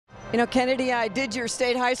You know, Kennedy, I did your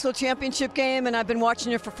state high school championship game, and I've been watching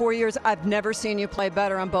you for 4 years. I've never seen you play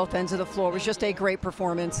better on both ends of the floor. It was just a great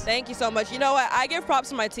performance. Thank you so much. You know what? I give props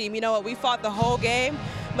to my team. You know what? We fought the whole game.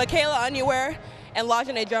 Michaela Underwear and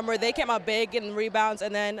Lajane Drummer, they came out big in rebounds,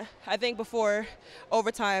 and then I think before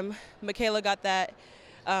overtime, Michaela got that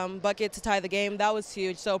bucket to tie the game. That was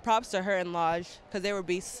huge. So props to her and Laj, because they were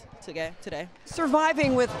beasts today.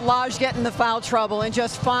 Surviving with Laj getting the foul trouble and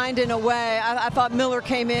just finding a way. I thought Miller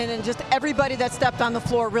came in and just everybody that stepped on the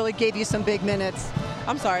floor really gave you some big minutes.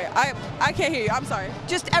 I'm sorry. I can't hear you. I'm sorry.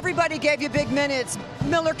 Just everybody gave you big minutes.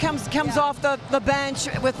 Miller comes off the bench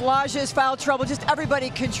with Laj's foul trouble. Just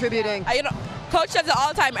everybody contributing. You know, Coach says it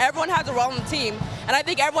all the time. Everyone has a role in the team. And I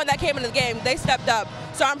think everyone that came in the game, they stepped up.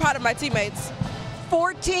 So I'm proud of my teammates.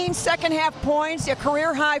 14 second half points, a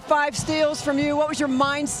career high 5 steals from you. What was your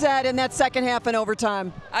mindset in that second half and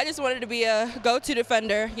overtime? I just wanted to be a go-to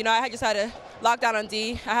defender. You know, I just had to lock down on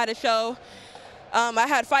D. I had to show I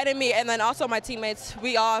had fight in me, and then also my teammates,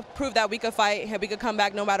 we all proved that we could fight and we could come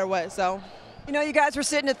back no matter what. So, you know, you guys were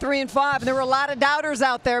sitting at 3 and 5, and there were a lot of doubters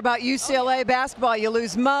out there about UCLA basketball. You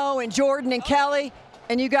lose Mo and Jordan and Kelly.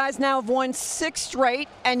 And you guys now have won 6 straight,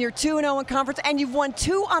 and you're 2-0 in conference, and you've won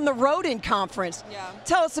 2 on the road in conference. Yeah.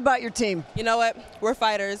 Tell us about your team. You know what? We're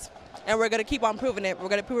fighters, and we're going to keep on proving it. We're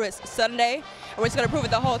going to prove it Sunday, and we're just going to prove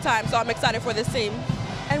it the whole time. So I'm excited for this team.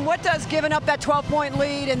 And what does giving up that 12-point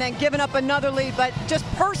lead and then giving up another lead, but just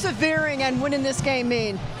persevering and winning this game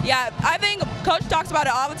mean? Yeah, I think Coach talks about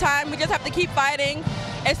it all the time. We just have to keep fighting.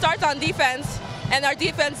 It starts on defense, and our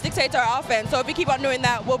defense dictates our offense. So if we keep on doing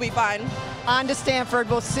that, we'll be fine. On to Stanford.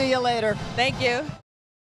 We'll see you later. Thank you.